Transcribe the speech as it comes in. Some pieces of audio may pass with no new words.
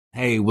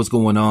Hey, what's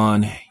going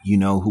on? You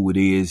know who it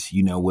is.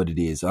 You know what it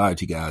is. All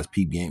right, you guys,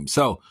 peep game.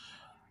 So,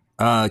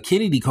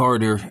 Kennedy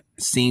Carter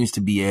seems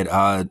to be at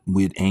odds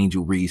with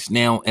Angel Reese.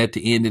 Now, at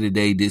the end of the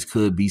day, this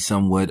could be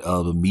somewhat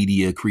of a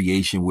media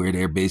creation where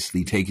they're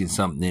basically taking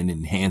something and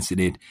enhancing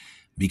it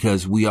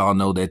because we all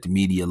know that the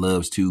media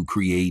loves to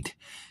create,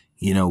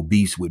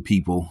 beefs with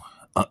people,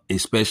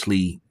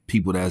 especially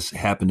people that's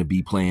happen to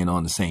be playing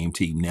on the same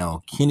team.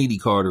 Now, Kennedy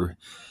Carter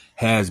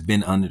has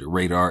been under the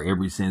radar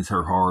ever since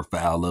her hard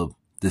foul of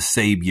the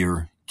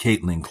savior,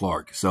 Caitlin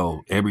Clark.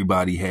 So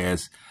everybody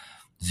has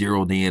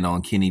zeroed in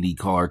on Kennedy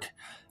Clark.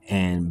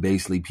 And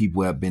basically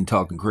people have been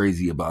talking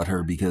crazy about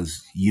her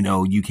because,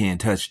 you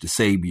can't touch the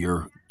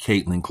savior,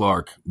 Caitlin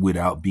Clark,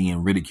 without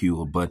being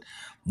ridiculed. But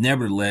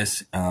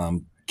nevertheless,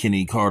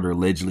 Kennedy Carter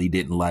allegedly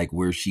didn't like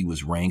where she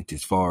was ranked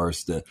as far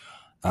as the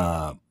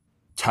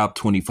top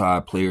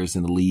 25 players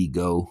in the league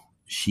go.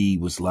 She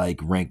was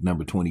like ranked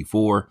number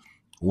 24,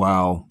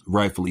 while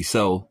rightfully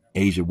so,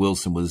 A'ja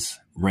Wilson was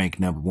ranked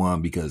number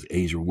 1 because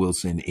A'ja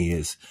Wilson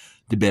is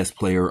the best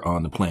player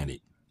on the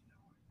planet.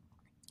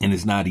 And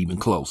it's not even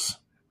close.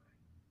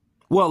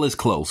 Well, it's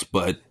close,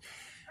 but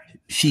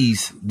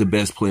she's the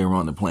best player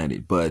on the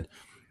planet. But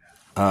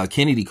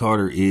Kennedy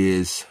Carter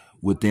is,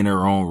 within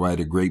her own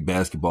right, a great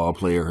basketball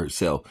player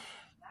herself.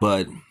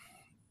 But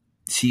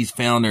she's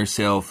found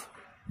herself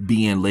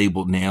being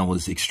labeled now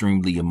as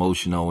extremely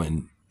emotional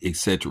and et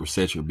cetera,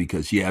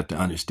 because you have to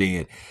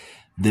understand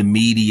the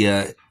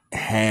media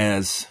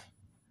has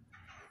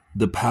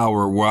the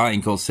power. Well, I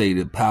ain't gonna say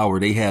the power.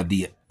 They have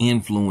the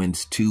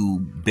influence to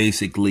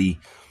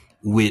basically,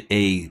 with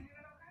a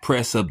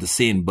press of the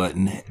send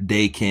button,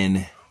 they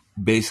can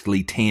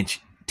basically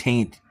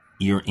taint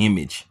your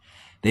image.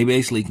 They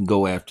basically can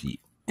go after you,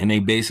 and they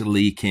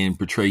basically can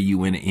portray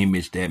you in an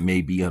image that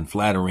may be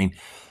unflattering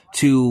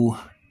to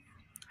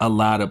a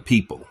lot of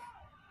people.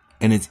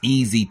 And it's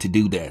easy to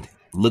do that.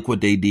 Look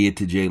what they did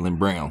to Jaylen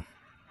Brown.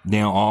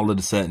 Now, all of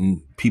a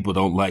sudden, people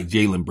don't like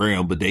Jaylen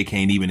Brown, but they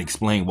can't even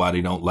explain why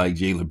they don't like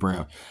Jaylen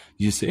Brown.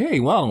 You just say, hey,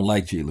 well, I don't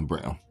like Jaylen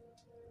Brown.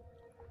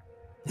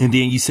 And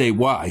then you say,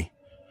 why?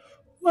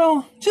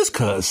 Well, just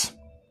cause.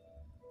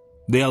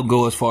 They'll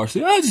go as far as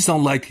say, I just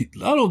don't like his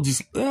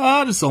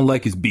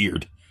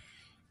beard.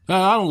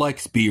 I don't like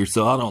his beard,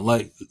 so I don't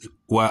like,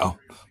 wow.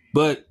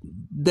 But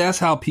that's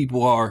how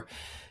people are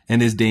in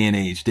this day and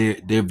age.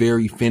 They're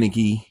very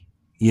finicky,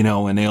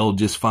 and they'll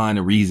just find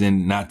a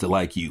reason not to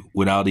like you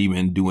without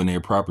even doing their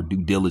proper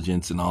due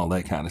diligence and all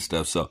that kind of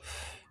stuff. So,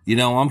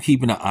 I'm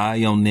keeping an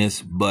eye on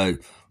this, but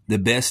the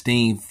best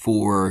thing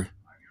for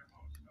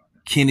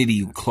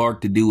Kennedy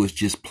Clark to do is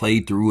just play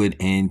through it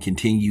and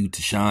continue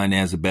to shine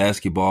as a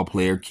basketball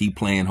player, keep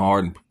playing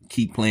hard and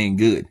keep playing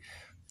good.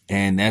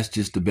 And that's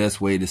just the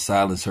best way to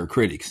silence her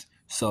critics.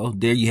 So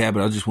there you have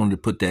it. I just wanted to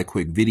put that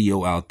quick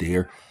video out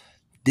there.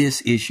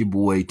 This is your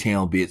boy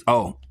Town Biz.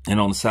 Oh,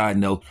 and on the side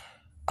note,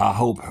 I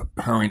hope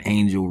her and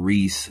Angel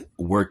Reese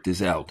work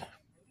this out.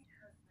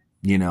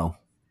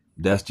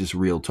 That's just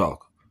real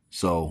talk.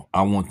 So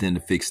I want them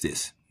to fix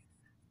this.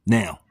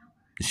 Now,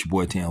 it's your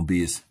boy Town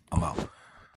Biz. I'm out.